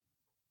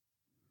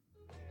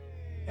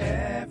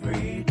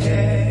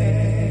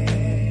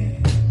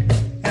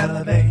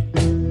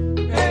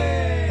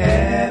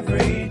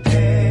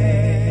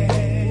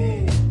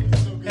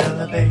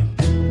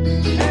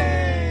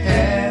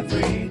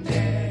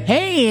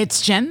It's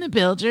Jen the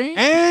Builder.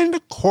 And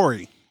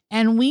Corey.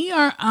 And we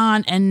are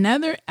on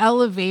another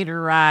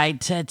elevator ride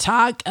to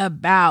talk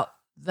about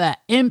the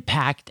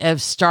impact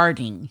of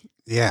starting.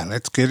 Yeah,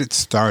 let's get it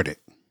started.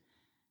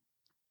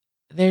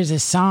 There's a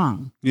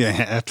song.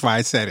 Yeah, that's why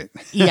I said it.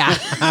 Yeah.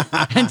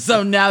 And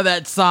so now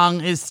that song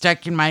is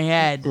stuck in my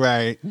head.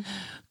 Right.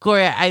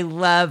 Corey, I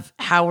love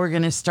how we're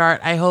going to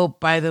start. I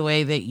hope, by the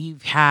way, that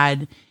you've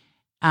had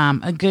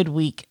a good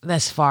week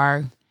thus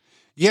far.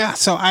 Yeah,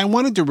 so I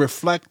wanted to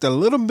reflect a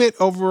little bit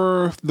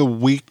over the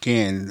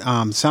weekend.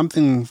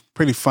 Something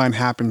pretty fun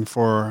happened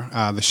for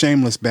the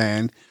Shameless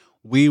Band.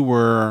 We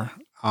were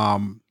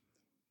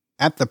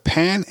at the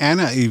Pan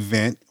Anna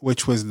event,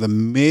 which was the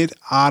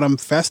Mid-Autumn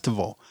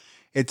Festival.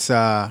 It's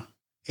a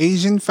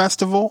Asian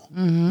festival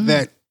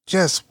that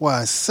just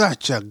was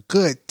such a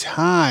good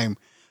time.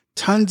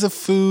 Tons of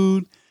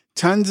food,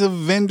 tons of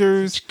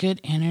vendors. Such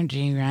good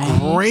energy, right?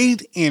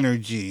 Great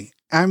energy.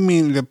 I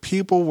mean, the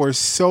people were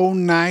so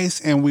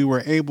nice, and we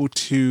were able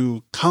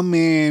to come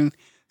in,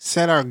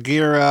 set our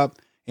gear up,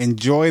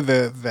 enjoy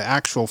the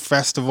actual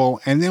festival,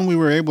 and then we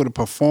were able to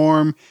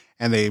perform,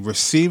 and they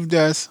received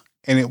us,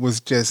 and it was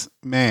just,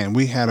 man,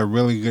 we had a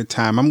really good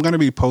time. I'm going to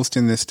be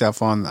posting this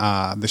stuff on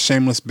the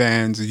Shameless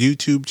Band's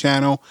YouTube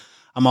channel.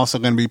 I'm also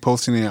going to be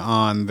posting it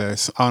on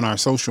our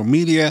social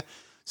media.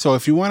 So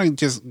if you want to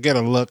just get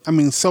a look, I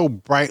mean, so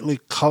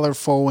brightly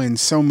colorful and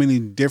so many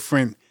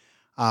different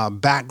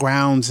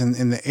backgrounds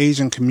in the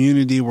Asian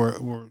community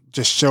were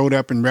just showed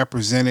up and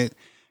represented.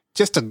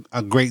 Just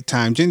a great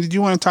time. Jen, did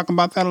you want to talk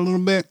about that a little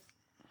bit?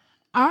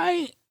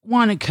 I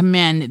want to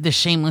commend the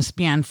Shameless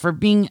Band for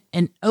being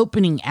an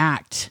opening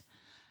act.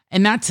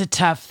 And that's a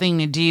tough thing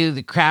to do.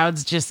 The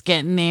crowd's just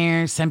getting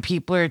there. Some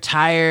people are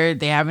tired.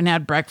 They haven't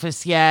had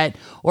breakfast yet.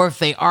 Or if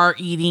they are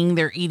eating,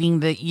 they're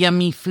eating the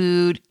yummy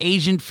food,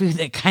 Asian food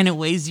that kind of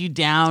weighs you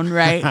down,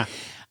 right?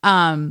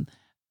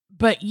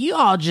 But you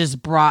all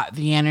just brought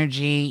the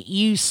energy.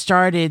 You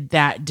started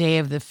that day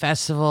of the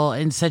festival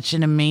in such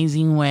an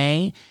amazing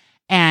way.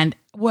 And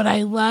what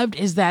I loved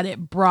is that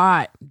it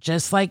brought,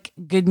 just like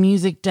good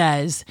music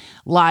does,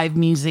 live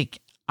music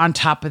on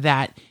top of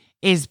that,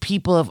 is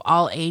people of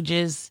all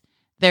ages.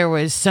 There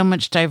was so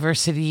much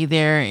diversity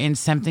there in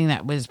something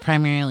that was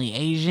primarily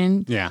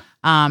Asian. Yeah.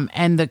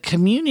 And the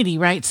community,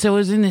 right? So it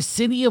was in the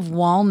city of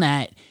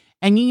Walnut.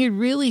 And you could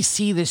really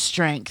see the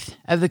strength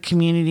of the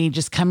community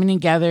just coming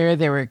together.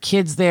 There were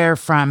kids there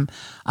from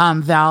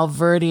Val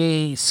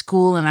Verde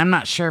School, and I'm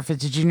not sure if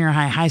it's a junior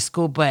high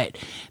school, but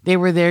they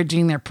were there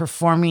doing their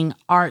performing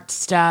art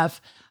stuff.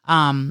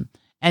 And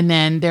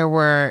then there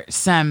were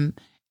some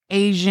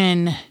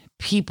Asian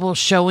people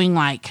showing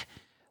like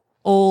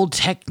old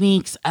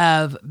techniques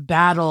of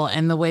battle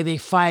and the way they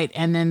fight,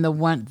 and then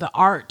the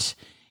art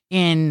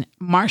in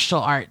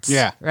martial arts.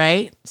 Yeah.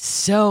 Right?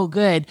 So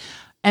good.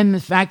 And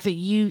the fact that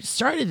you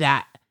started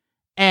that,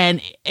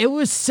 and it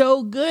was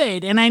so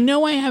good. And I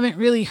know I haven't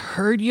really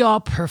heard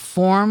y'all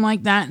perform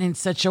like that in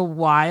such a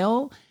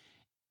while.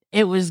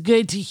 It was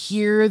good to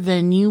hear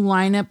the new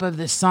lineup of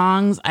the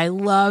songs. I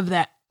love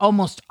that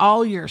almost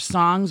all your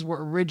songs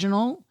were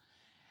original.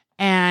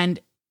 And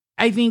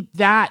I think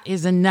that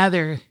is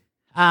another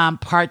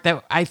part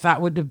that I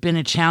thought would have been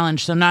a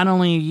challenge. So not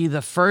only are you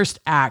the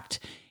first act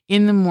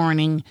in the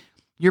morning,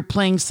 you're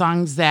playing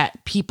songs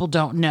that people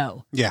don't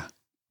know. Yeah.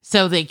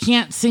 So they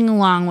can't sing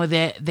along with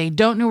it. They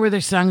don't know where their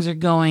songs are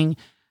going.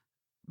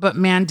 But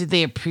man, did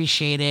they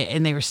appreciate it.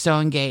 And they were so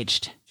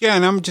engaged. Yeah,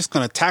 and I'm just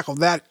going to tackle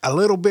that a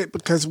little bit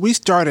because we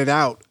started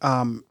out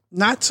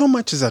not so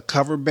much as a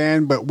cover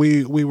band, but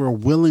we were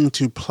willing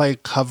to play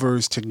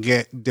covers to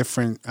get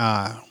different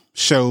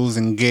shows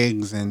and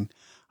gigs. And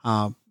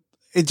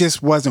it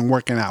just wasn't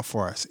working out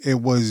for us.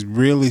 It was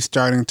really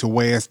starting to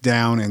weigh us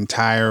down and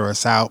tire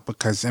us out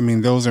because, I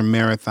mean, those are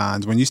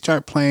marathons. When you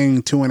start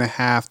playing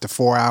 2.5 to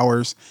 4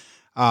 hours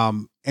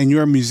and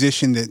you're a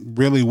musician that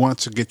really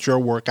wants to get your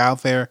work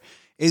out there,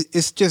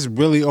 it's just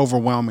really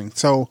overwhelming.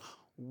 So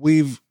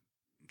we've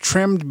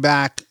trimmed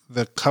back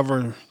the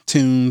cover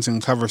tunes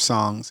and cover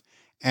songs,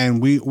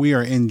 and we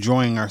are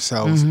enjoying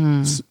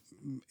ourselves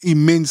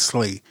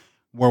immensely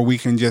where we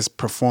can just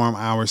perform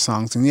our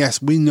songs. And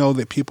yes, we know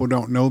that people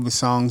don't know the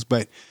songs,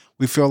 but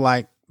we feel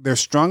like they're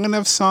strong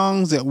enough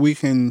songs that we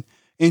can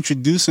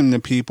introduce them to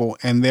people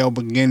and they'll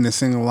begin to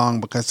sing along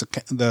because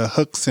the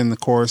hooks and the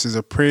choruses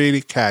are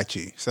pretty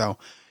catchy. So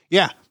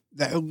yeah,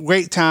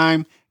 great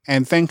time.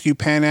 And thank you,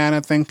 Pan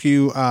Anna. Thank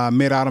you,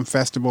 Mid-Autumn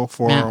Festival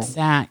for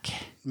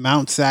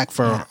Mount Sac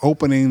for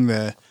opening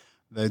the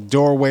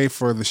doorway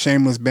for the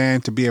Shameless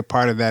Band to be a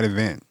part of that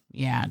event.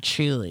 Yeah,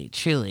 truly,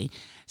 truly.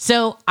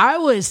 So I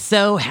was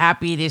so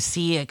happy to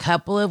see a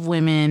couple of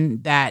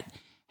women that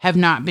have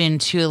not been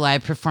to a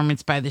live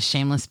performance by the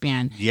Shameless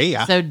Band.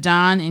 Yeah. So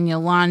Dawn and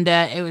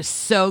Yolanda, it was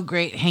so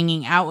great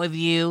hanging out with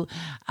you.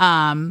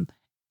 And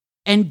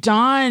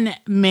Dawn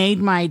made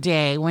my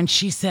day when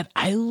she said,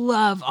 I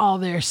love all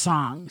their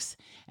songs.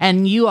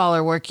 And you all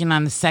are working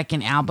on the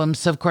second album.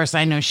 So, of course,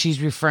 I know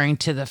she's referring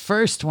to the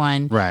first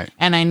one. Right.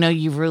 And I know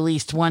you've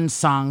released one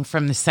song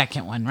from the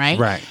second one, right?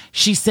 Right.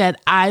 She said,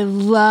 I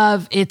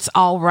love It's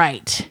All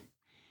Right.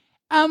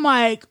 I'm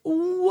like,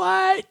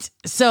 what?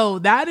 So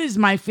that is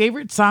my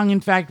favorite song.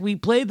 In fact, we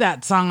played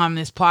that song on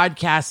this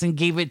podcast and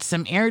gave it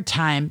some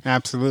airtime.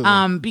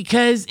 Absolutely.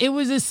 Because it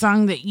was a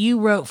song that you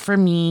wrote for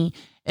me,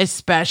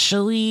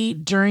 especially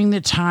during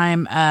the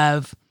time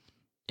of,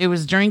 it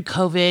was during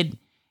COVID,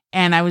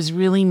 and I was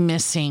really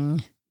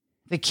missing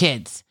the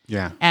kids.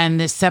 Yeah. And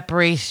the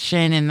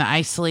separation and the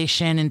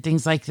isolation and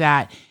things like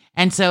that.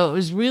 And so it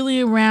was really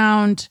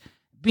around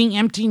being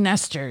empty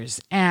nesters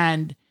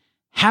and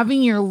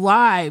having your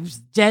lives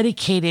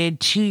dedicated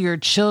to your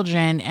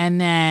children,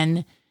 and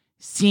then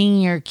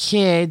seeing your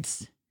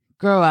kids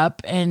grow up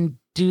and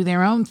do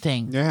their own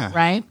thing. Yeah.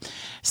 Right.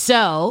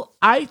 So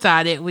I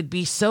thought it would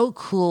be so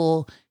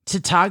cool to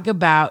talk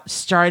about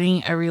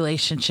starting a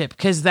relationship,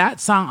 because that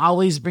song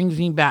always brings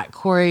me back,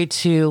 Corey,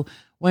 to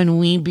when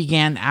we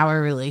began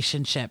our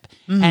relationship.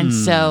 And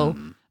so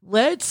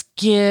let's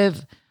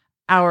give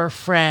our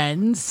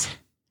friends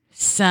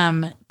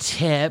some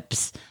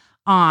tips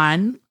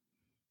on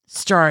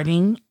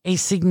starting a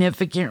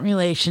significant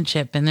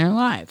relationship in their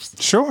lives.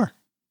 Sure.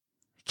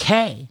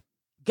 Okay,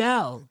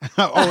 go.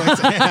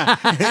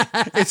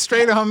 It's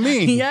straight on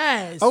me.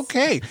 Yes.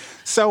 Okay.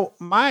 So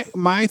my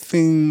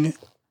thing.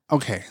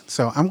 Okay.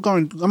 So I'm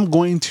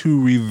going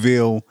to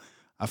reveal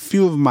a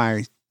few of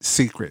my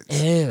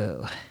secrets,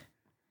 Ew.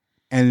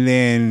 and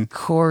then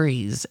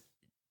Corey's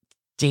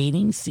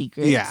dating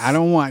secrets. yeah, I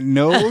don't want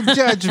no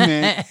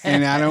judgment,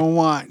 and I don't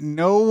want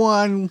no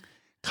one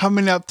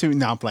coming up to me.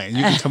 No, I'm playing.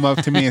 You can come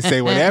up to me and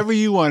say whatever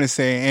you want to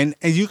say, and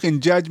you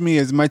can judge me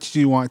as much as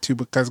you want to,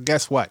 because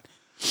guess what?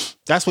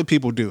 That's what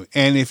people do.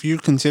 And if you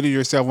consider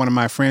yourself one of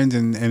my friends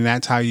and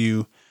that's how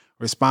you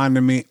respond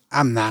to me,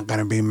 I'm not going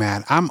to be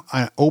mad. I'm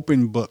an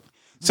open book.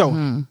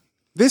 So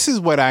this is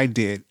what I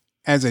did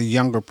as a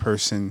younger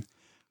person,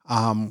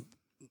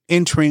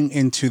 entering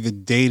into the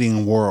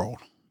dating world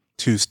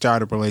to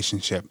start a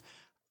relationship.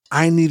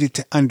 I needed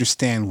to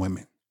understand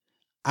women.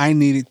 I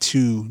needed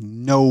to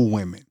know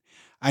women.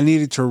 I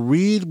needed to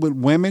read what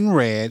women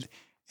read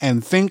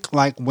and think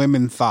like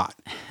women thought.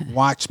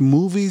 Watch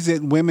movies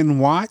that women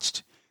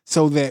watched,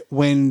 so that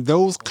when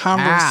those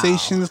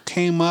conversations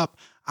came up,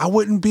 I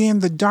wouldn't be in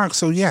the dark.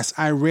 So yes,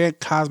 I read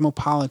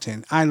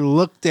Cosmopolitan. I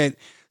looked at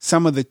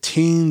some of the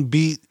Teen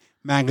Beat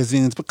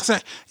magazines,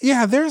 because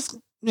there's,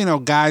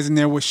 guys in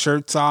there with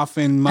shirts off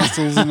and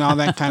muscles and all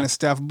that kind of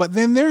stuff. But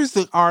then there's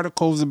the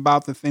articles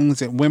about the things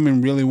that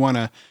women really want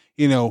to,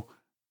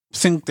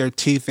 sink their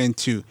teeth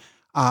into.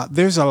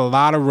 There's a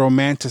lot of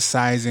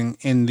romanticizing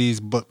in these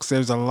books.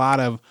 There's a lot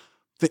of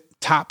the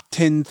top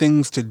 10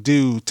 things to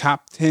do,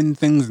 top 10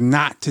 things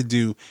not to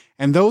do.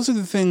 And those are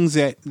the things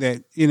that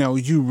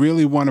you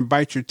really want to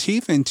bite your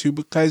teeth into,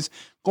 because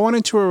going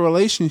into a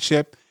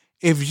relationship,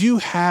 if you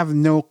have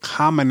no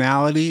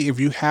commonality, if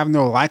you have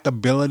no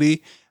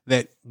likability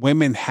that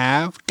women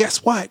have,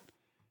 guess what?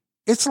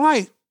 It's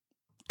like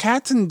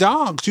cats and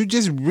dogs. You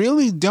just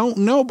really don't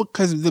know,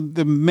 because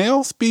the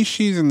male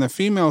species and the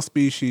female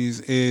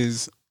species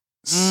is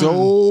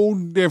so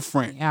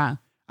different. Yeah.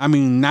 I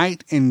mean,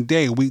 night and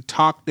day. We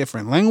talk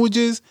different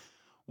languages.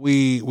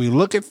 We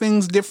look at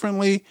things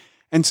differently.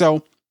 And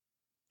so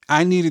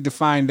I needed to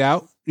find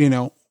out,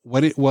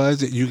 what it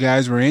was that you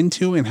guys were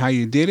into and how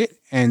you did it.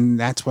 And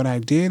that's what I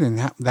did.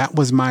 And that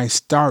was my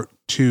start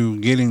to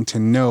getting to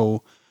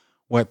know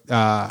what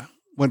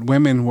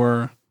women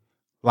were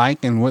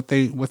like and what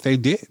they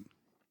did.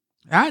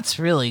 That's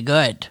really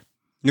good.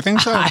 You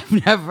think so?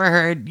 I've never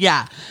heard.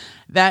 Yeah,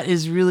 that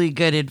is really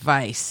good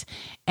advice.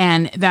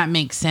 And that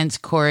makes sense,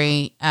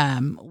 Corey.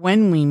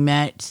 When we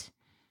met,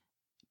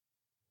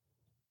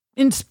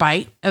 in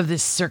spite of the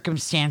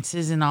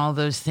circumstances and all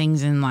those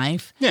things in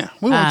life. Yeah,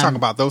 we want to talk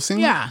about those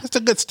things. Yeah. It's the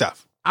good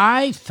stuff.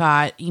 I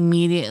thought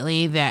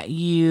immediately that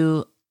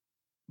you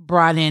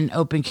brought in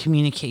open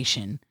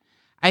communication.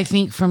 I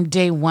think from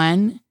day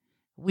one,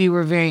 we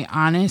were very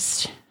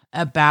honest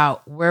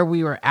about where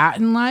we were at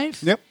in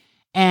life. Yep.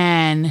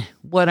 And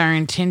what our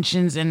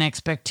intentions and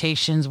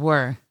expectations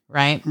were,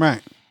 right?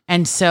 Right.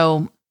 And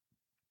so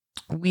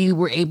we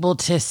were able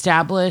to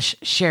establish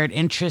shared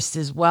interests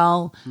as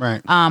well.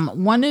 Right.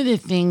 One of the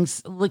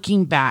things,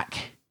 looking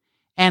back,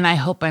 and I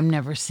hope I'm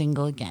never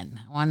single again.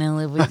 I want to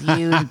live with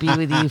you and be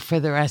with you for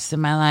the rest of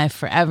my life,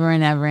 forever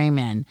and ever.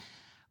 Amen.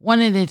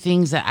 One of the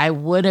things that I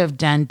would have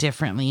done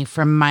differently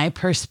from my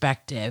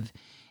perspective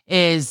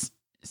is,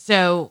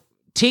 so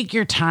take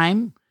your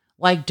time.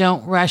 Like,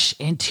 don't rush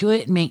into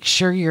it. Make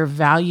sure your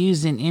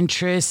values and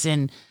interests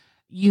and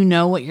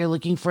what you're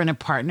looking for in a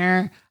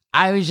partner.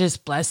 I was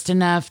just blessed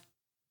enough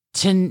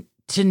to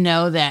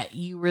know that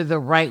you were the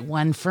right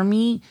one for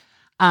me.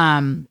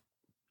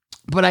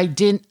 But I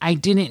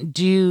didn't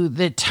do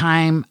the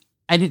time.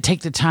 I didn't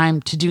take the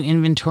time to do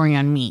inventory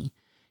on me,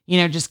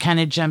 just kind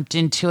of jumped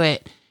into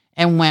it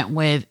and went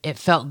with, it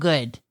felt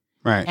good.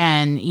 Right.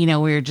 And, we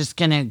were just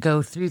going to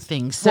go through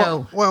things.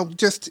 So, well,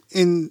 just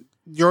in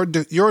your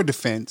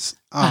defense,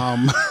 a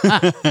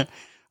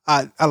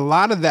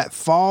lot of that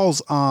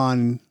falls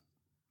on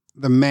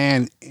the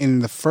man in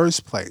the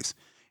first place.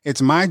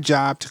 It's my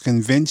job to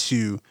convince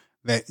you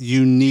that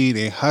you need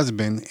a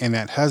husband, and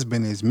that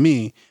husband is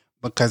me,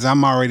 because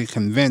I'm already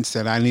convinced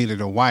that I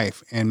needed a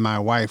wife, and my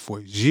wife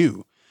was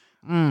you.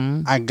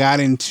 I got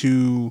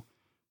into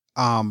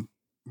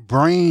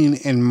brain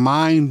and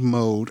mind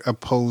mode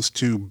opposed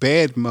to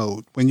bed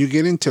mode. When you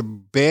get into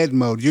bed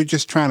mode, you're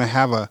just trying to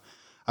have a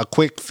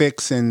quick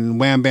fix and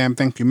wham, bam,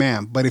 thank you,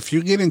 ma'am. But if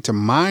you get into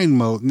mind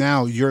mode,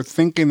 now you're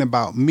thinking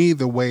about me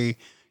the way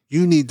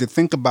you need to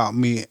think about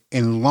me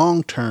in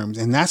long terms.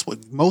 And that's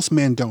what most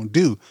men don't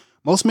do.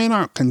 Most men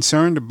aren't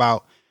concerned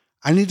about,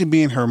 I need to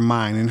be in her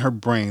mind, in her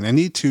brain. I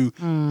need to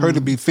her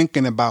to be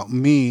thinking about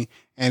me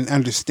and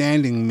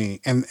understanding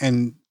me,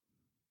 and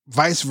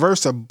vice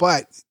versa.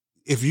 But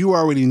if you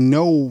already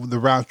know the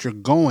route you're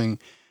going,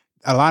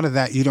 a lot of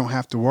that you don't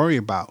have to worry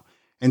about.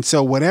 And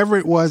so whatever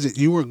it was that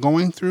you were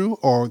going through,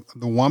 or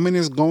the woman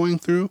is going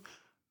through,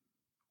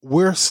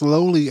 we're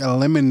slowly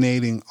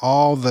eliminating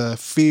all the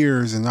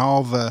fears and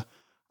all the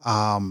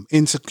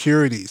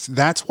insecurities.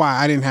 That's why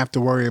I didn't have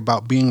to worry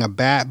about being a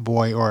bad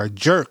boy or a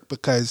jerk,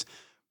 because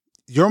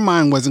your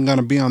mind wasn't going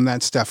to be on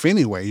that stuff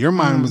anyway. Your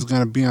mind was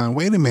going to be on,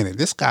 wait a minute,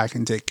 this guy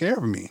can take care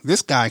of me.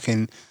 This guy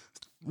can,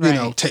 you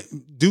know,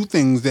 do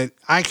things that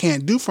I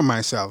can't do for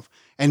myself.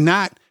 And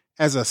not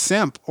as a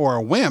simp or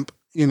a wimp,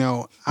 you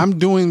know, I'm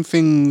doing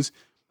things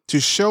to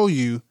show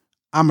you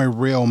I'm a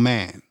real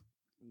man.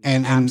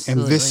 And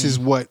this is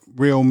what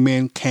real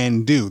men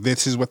can do.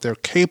 This is what they're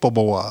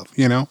capable of,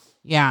 you know?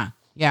 Yeah.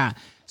 Yeah.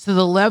 So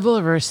the level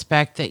of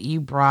respect that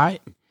you brought,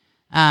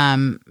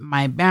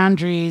 my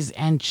boundaries,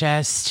 and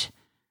just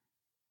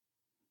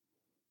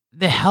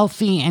the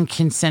healthy and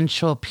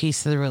consensual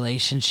piece of the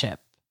relationship.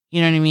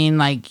 You know what I mean?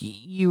 Like,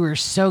 you were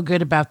so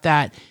good about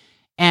that,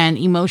 and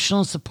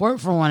emotional support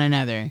for one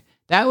another.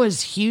 That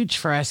was huge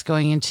for us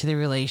going into the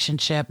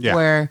relationship,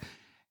 where,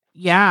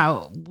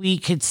 we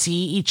could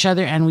see each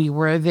other, and we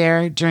were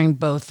there during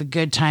both the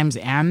good times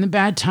and the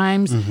bad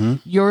times.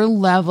 Your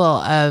level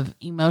of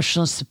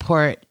emotional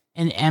support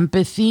and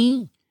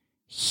empathy,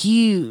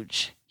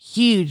 huge.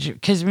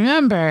 Because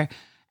remember,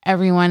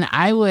 everyone,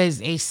 I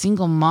was a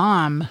single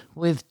mom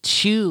with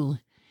 2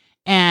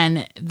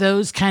 and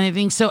those kind of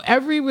things. So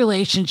every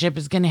relationship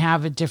is going to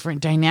have a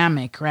different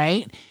dynamic,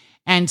 right?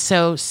 And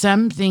so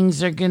some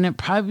things are going to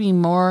probably be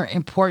more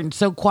important.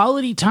 So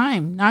quality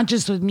time, not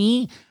just with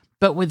me,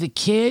 but with the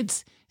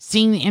kids,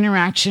 seeing the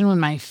interaction with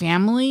my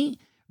family,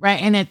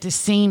 right? And at the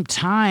same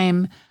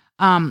time,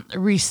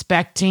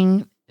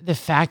 respecting the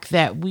fact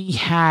that we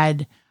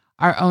had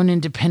our own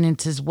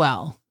independence as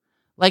well.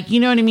 Like, you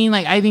know what I mean?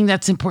 Like, I think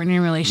that's important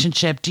in a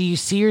relationship. Do you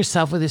see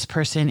yourself with this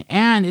person?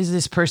 And is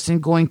this person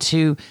going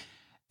to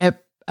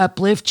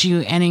uplift you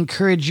and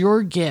encourage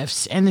your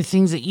gifts and the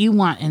things that you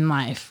want in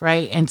life,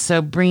 right? And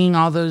so bringing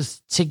all those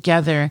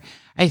together,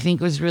 I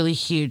think, was really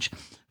huge.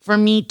 For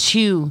me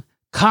too,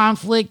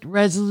 conflict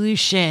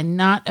resolution,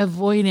 not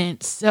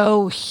avoidance,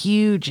 so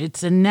huge.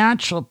 It's a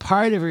natural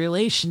part of a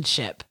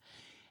relationship.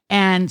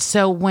 And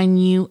so when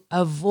you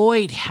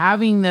avoid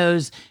having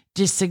those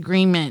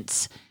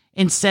disagreements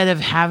instead of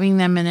having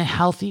them in a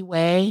healthy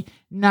way,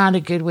 not a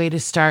good way to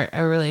start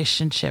a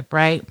relationship,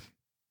 right?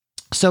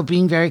 So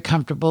being very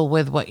comfortable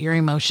with what your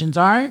emotions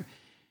are.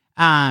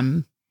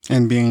 And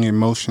being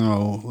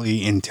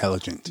emotionally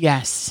intelligent.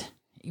 Yes.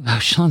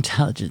 Emotional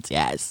intelligence.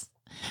 Yes.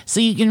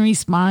 So you can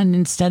respond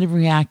instead of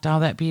react,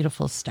 all that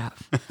beautiful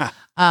stuff.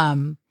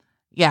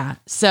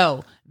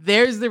 So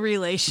there's the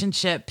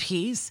relationship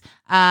piece,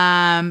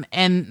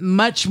 and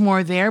much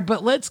more there,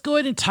 but let's go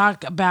ahead and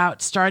talk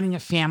about starting a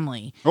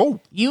family. Oh,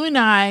 you and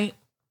I,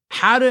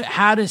 how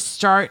to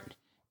start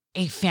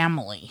a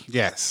family.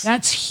 Yes.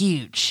 That's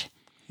huge.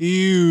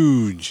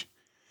 Huge.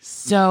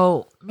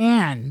 So,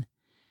 man,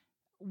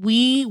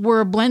 we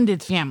were a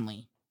blended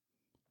family.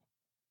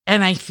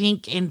 And I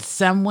think in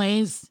some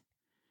ways,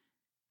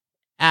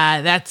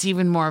 that's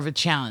even more of a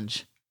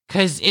challenge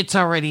because it's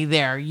already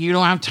there. You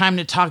don't have time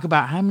to talk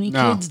about how many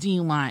kids do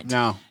you want?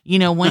 No. You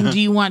know, when do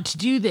you want to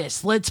do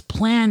this? Let's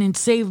plan and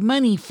save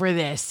money for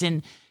this.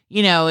 And,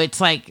 you know, it's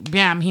like,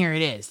 bam, here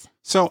it is.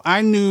 So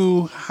I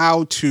knew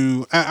how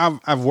to,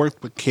 I've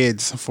worked with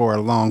kids for a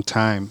long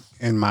time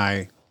in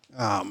my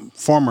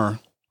former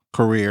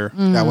career.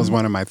 That was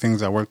one of my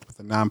things. I worked with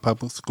a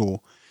non-public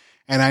school.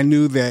 And I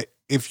knew that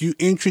if you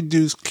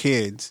introduce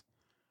kids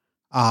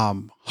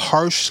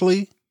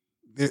harshly,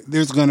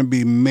 there's going to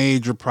be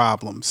major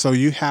problems. So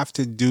you have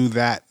to do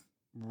that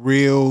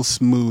real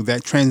smooth.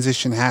 That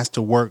transition has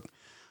to work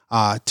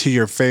to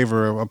your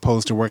favor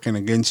opposed to working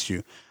against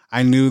you.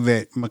 I knew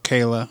that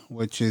Michaela,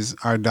 which is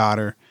our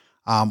daughter,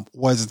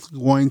 was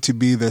going to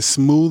be the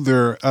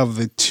smoother of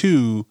the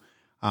two.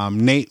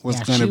 Nate was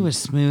going to. She was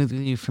smooth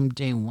with you from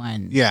day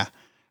one. Yeah.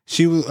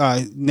 She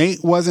was.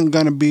 Nate wasn't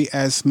going to be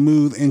as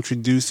smooth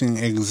introducing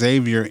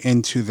Xavier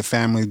into the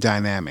family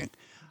dynamic.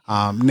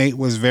 Nate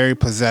was very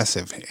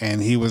possessive,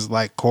 and he was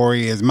like,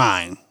 "Corey is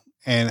mine,"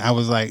 and I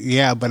was like,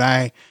 "Yeah, but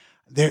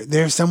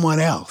there's someone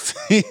else.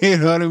 You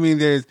know what I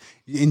mean?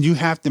 And you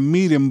have to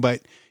meet him,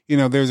 but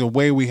there's a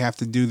way we have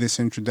to do this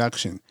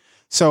introduction.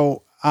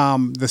 So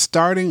the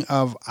starting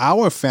of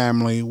our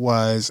family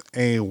was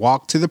a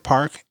walk to the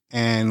park,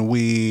 and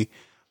we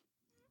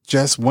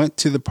just went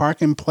to the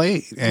park and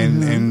played.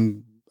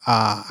 And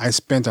I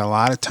spent a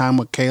lot of time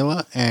with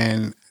Kayla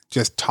and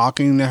just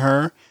talking to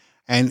her.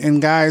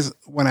 And guys,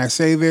 when I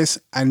say this,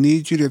 I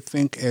need you to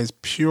think as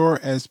pure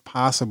as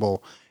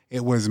possible.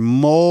 It was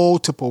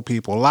multiple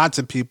people, lots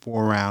of people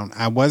around.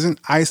 I wasn't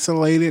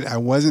isolated. I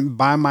wasn't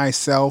by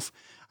myself.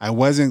 I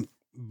wasn't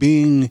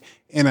being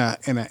in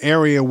an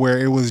area where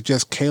it was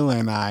just Kayla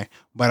and I.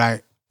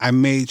 But I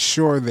made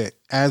sure that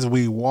as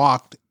we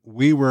walked,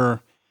 we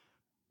were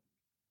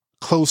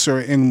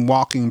closer in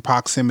walking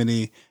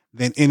proximity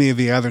than any of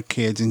the other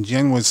kids. And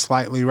Jen was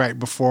slightly right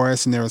before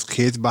us, and there was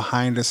kids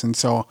behind us. And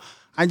so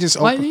I just...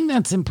 I think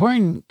that's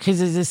important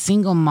because as a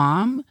single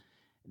mom,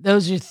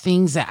 those are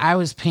things that I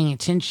was paying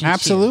attention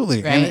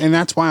Absolutely. to. Absolutely. And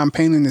that's why I'm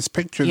painting this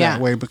picture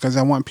that way, because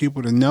I want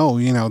people to know,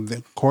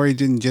 that Corey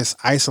didn't just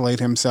isolate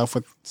himself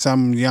with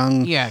some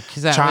young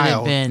because that would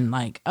have been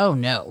like, oh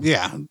no.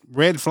 Yeah.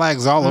 Red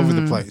flags all over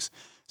the place.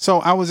 So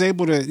I was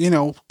able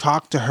to,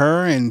 talk to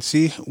her and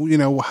see,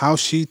 how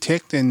she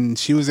ticked, and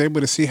she was able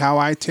to see how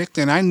I ticked.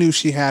 And I knew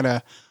she had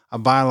a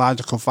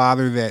biological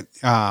father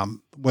that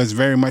was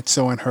very much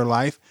so in her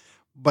life,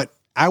 but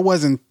I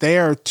wasn't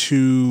there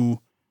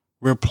to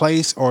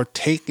replace or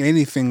take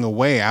anything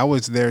away. I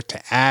was there to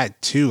add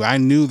to. I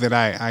knew that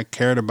I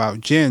cared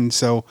about Jen.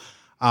 So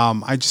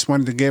I just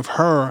wanted to give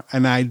her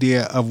an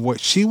idea of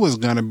what she was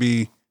going to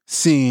be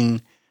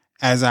seeing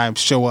as I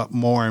show up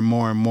more and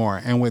more and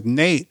more. And with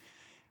Nate,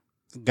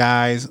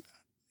 guys,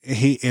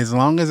 as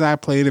long as I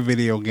played a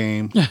video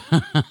game,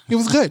 he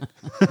was good.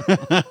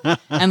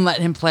 And let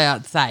him play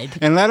outside.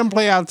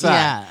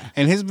 Yeah.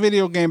 And his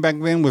video game back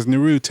then was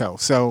Naruto.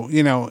 So,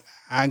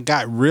 I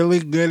got really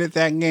good at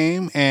that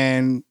game,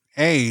 and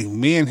hey,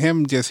 me and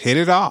him just hit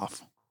it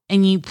off.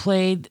 And you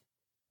played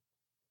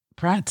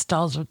Bratz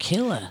Dolls with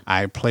Kayla.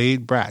 I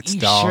played Bratz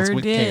Dolls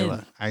with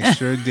Kayla. I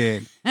sure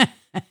did.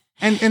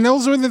 And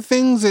those are the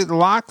things that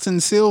locks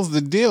and seals the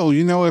deal.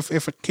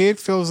 If a kid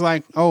feels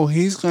like, oh,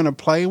 he's going to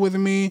play with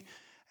me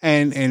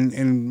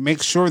and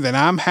make sure that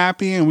I'm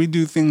happy and we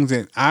do things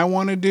that I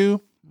want to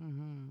do.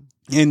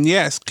 Mm-hmm. And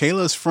yes,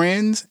 Kayla's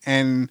friends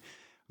and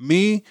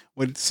me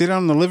would sit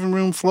on the living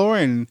room floor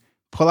and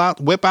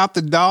whip out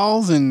the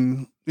dolls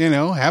and,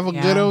 have a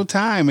good old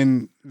time.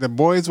 And the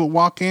boys would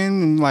walk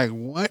in and like,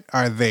 what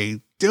are they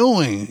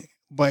doing?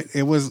 But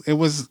it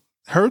was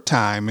her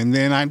time. And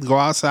then I'd go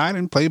outside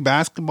and play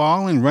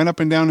basketball and run up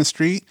and down the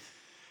street.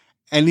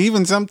 And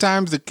even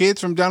sometimes the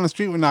kids from down the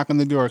street would knock on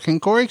the door. Can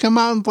Corey come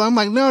out and play? I'm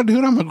like, no,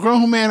 dude, I'm a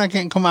grown man. I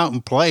can't come out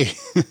and play.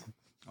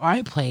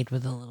 I played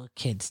with the little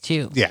kids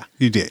too. Yeah,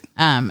 you did.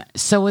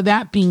 So with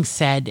that being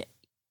said,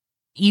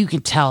 you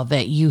could tell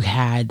that you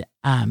had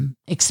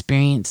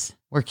experience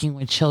working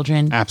with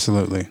children.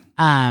 Absolutely.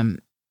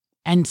 And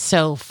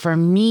so for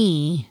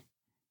me,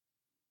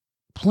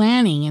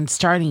 planning and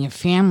starting a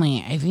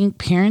family, I think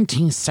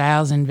parenting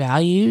styles and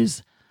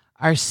values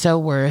are so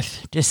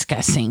worth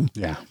discussing.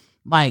 Yeah.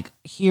 Like,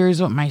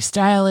 here's what my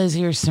style is.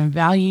 Here's some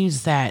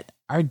values that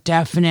are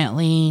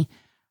definitely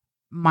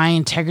my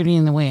integrity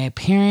in the way I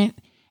parent.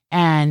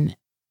 And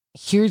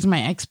here's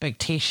my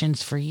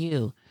expectations for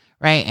you.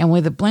 Right. And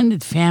with a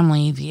blended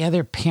family, the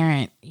other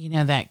parent,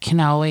 that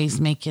can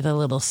always make it a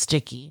little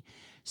sticky.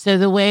 So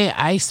the way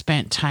I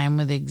spent time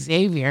with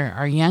Xavier,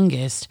 our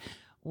youngest,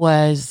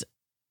 was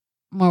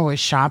more with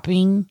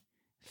shopping,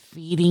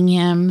 feeding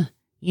him,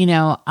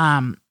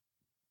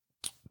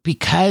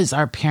 because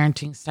our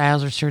parenting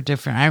styles are so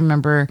different. I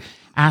remember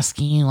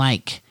asking you,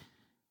 like,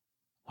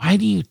 why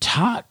do you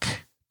talk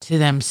to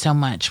them so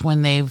much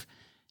when they've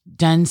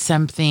done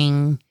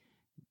something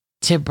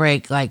to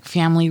break like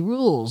family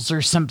rules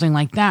or something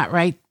like that,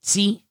 right?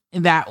 See,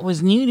 that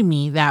was new to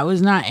me. That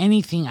was not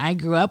anything I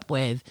grew up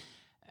with.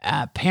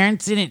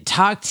 Parents didn't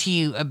talk to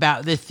you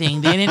about the thing.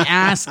 They didn't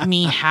ask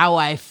me how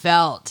I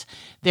felt.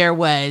 There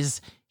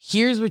was,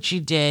 here's what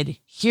you did.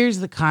 Here's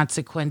the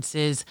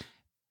consequences.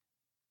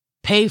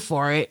 Pay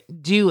for it,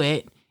 do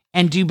it,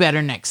 and do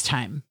better next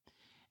time.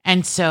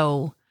 And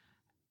so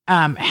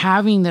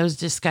having those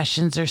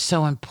discussions are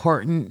so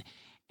important.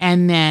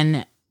 And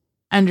then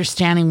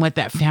understanding what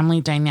that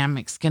family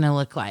dynamic's going to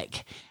look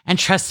like. And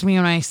trust me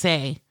when I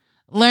say,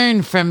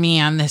 learn from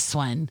me on this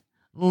one.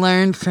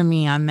 Learn from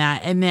me on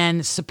that. And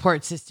then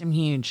support system,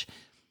 huge.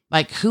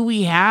 Like who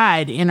we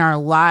had in our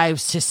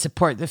lives to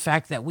support the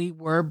fact that we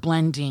were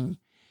blending.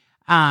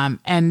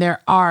 And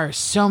there are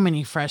so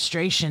many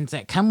frustrations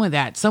that come with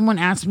that. Someone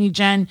asked me,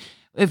 Jen,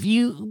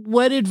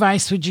 what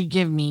advice would you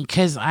give me?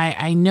 Because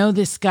I know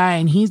this guy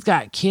and he's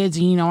got kids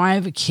and, I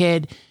have a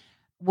kid.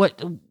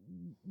 What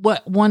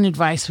one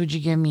advice would you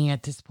give me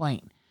at this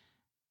point?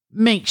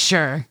 Make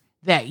sure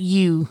that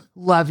you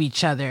love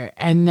each other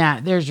and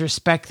that there's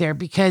respect there,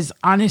 because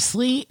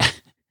honestly,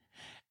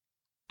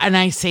 and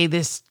I say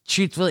this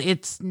truthfully,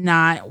 it's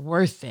not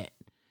worth it.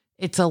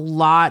 It's a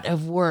lot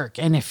of work.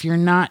 And if you're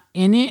not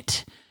in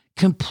it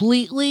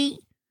completely,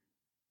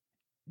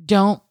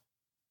 don't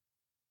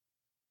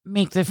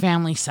make the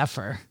family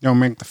suffer. Don't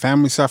make the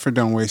family suffer.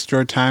 Don't waste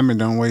your time and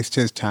don't waste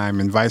his time,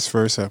 and vice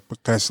versa.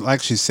 Because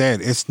like she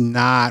said, it's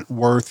not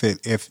worth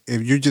it if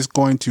you're just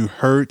going to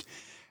hurt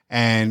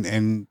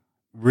and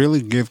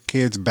really give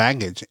kids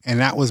baggage. And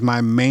that was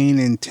my main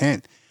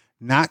intent,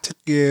 not to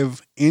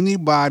give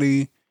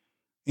anybody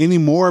any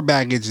more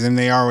baggage than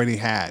they already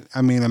had.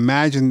 I mean,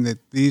 imagine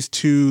that these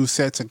two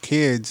sets of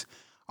kids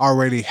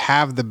already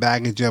have the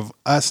baggage of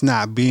us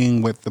not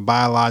being with the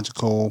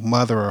biological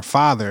mother or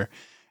father.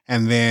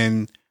 And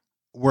then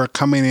we're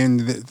coming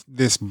in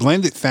this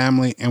blended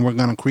family and we're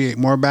going to create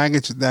more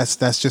baggage.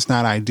 That's just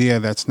not idea.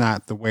 That's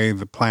not the way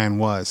the plan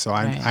was. So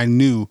I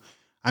knew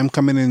I'm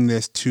coming in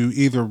this to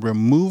either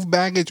remove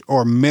baggage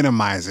or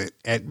minimize it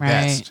at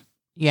best.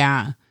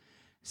 Yeah.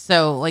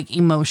 So like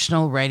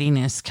emotional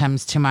readiness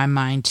comes to my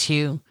mind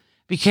too,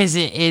 because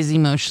it is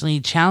emotionally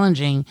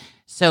challenging.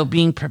 So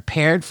being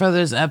prepared for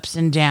those ups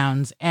and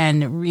downs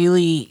and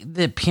really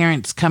the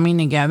parents coming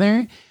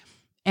together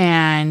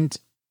and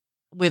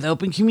with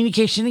open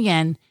communication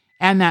again,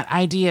 and that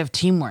idea of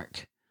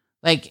teamwork.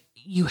 Like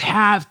you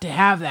have to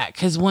have that,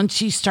 because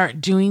once you start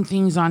doing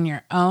things on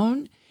your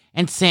own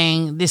and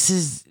saying, this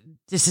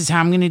is how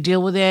I'm going to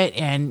deal with it.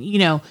 And,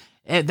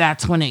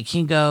 that's when it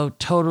can go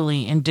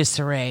totally in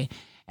disarray.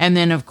 And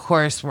then of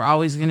course, we're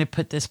always going to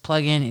put this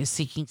plug in is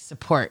seeking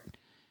support,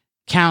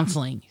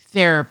 counseling,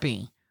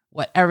 therapy,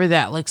 whatever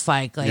that looks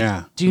like.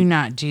 Do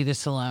not do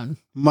this alone.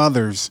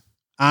 Mothers,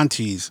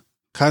 aunties,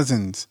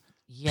 cousins,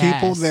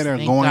 people that are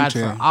going God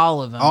to, for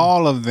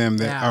all of them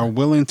that are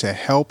willing to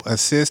help,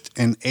 assist,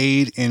 and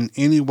aid in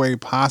any way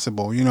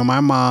possible. My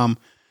mom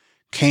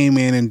came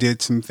in and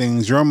did some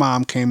things. Your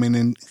mom came in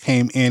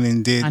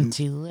and did.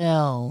 Auntie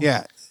Lil.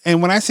 Yeah.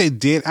 And when I say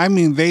did, I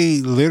mean, they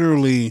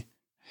literally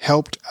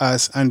helped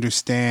us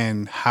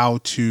understand how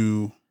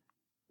to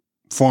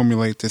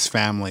formulate this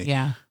family.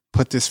 Yeah.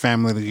 Put this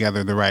family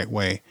together the right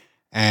way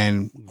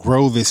and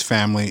grow this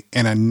family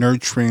in a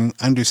nurturing,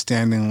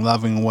 understanding,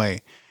 loving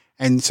way.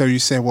 And so you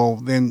say, well,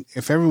 then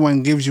if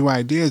everyone gives you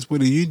ideas,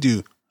 what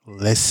do?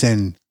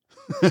 Listen.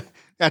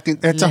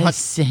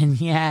 Listen,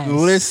 yes.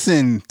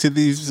 Listen to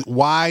these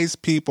wise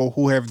people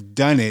who have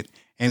done it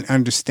and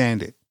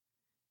understand it.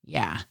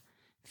 Yeah.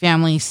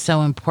 Family is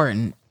so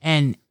important.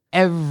 And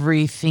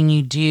everything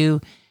you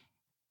do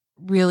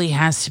really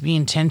has to be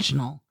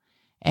intentional.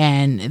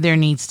 And there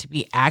needs to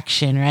be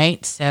action,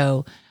 right?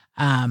 So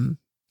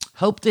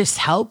hope this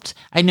helped.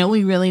 I know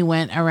we really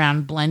went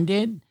around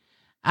blended.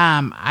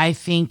 I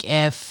think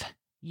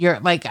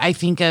I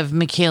think of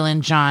Michaela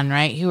and John,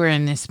 right? Who are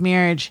in this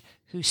marriage,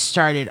 who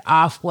started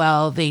off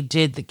well. They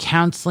did the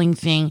counseling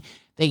thing.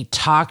 They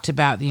talked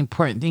about the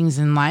important things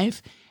in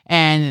life,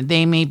 and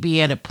they may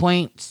be at a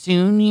point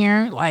soon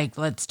here, like,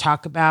 let's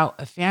talk about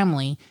a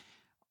family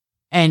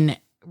and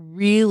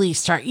really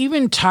start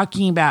even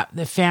talking about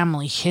the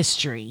family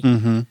history,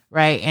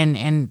 right?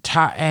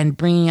 And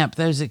bringing up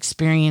those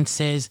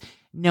experiences,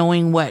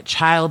 knowing what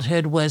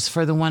childhood was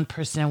for the one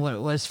person and what it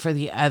was for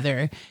the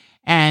other.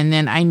 And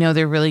then I know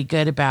they're really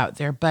good about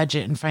their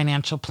budget and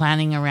financial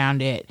planning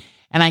around it.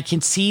 And I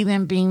can see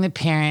them being the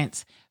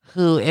parents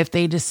who, if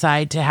they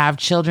decide to have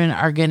children,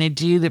 are going to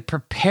do the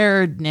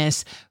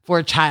preparedness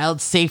for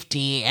child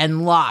safety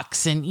and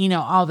locks and,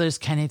 all those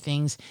kind of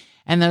things.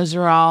 And those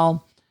are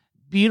all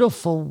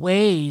beautiful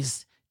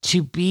ways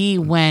to be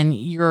when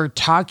you're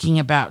talking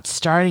about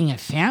starting a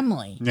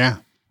family. Yeah.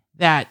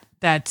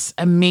 That's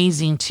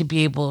amazing to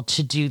be able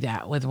to do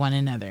that with one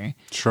another.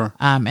 Sure.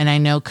 And I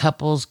know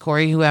couples,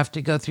 Corey, who have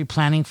to go through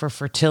planning for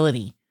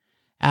fertility,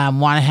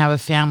 want to have a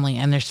family,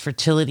 and there's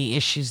fertility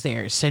issues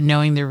there. So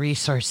knowing the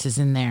resources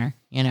in there,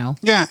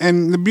 Yeah.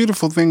 And the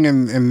beautiful thing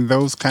in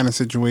those kind of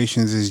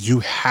situations is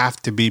you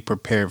have to be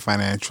prepared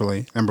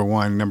financially, number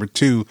one. Number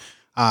two,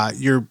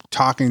 you're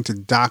talking to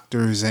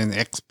doctors and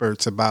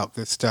experts about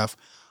this stuff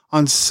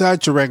on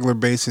such a regular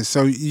basis.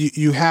 So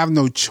you have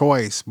no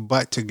choice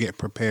but to get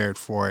prepared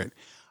for it.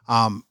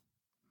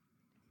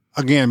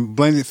 Again,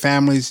 blended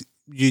families,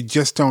 you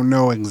just don't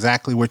know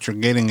exactly what you're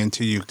getting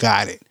until you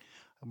got it,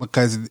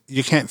 because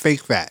you can't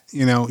fake that.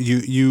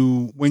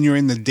 You when you're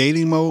in the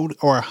dating mode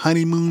or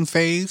honeymoon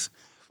phase,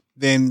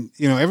 then,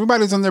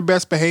 everybody's on their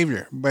best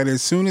behavior. But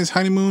as soon as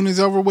honeymoon is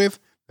over with,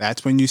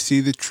 that's when you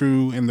see the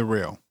true and the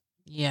real.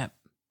 Yep.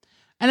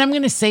 And I'm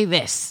going to say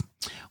this.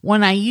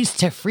 When I used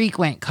to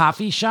frequent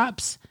coffee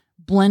shops,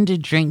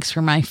 blended drinks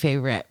were my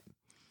favorite.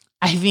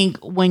 I think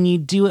when you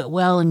do it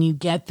well and you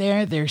get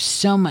there, there's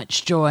so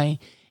much joy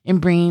in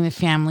bringing the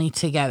family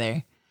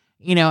together,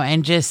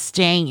 and just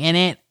staying in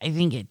it. I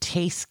think it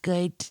tastes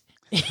good.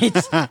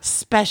 It's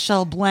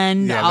special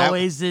blend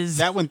always is.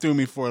 That one threw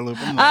me for a loop.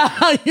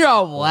 Like,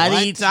 what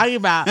are you talking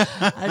about?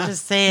 I'm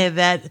just saying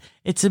that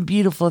it's a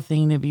beautiful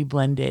thing to be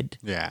blended.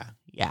 Yeah.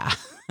 Yeah.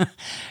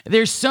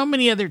 There's so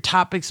many other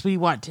topics we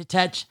want to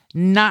touch.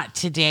 Not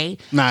today.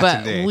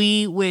 But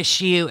we wish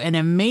you an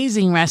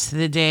amazing rest of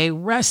the day,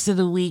 rest of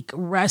the week,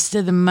 rest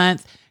of the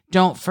month.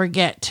 Don't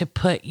forget to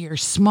put your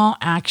small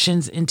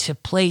actions into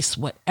place,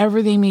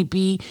 whatever they may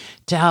be,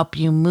 to help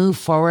you move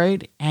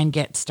forward and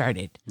get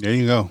started. There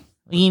you go.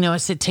 You know,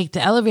 us at Take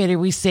the Elevator,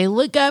 we say,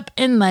 look up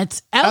and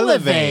let's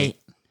elevate.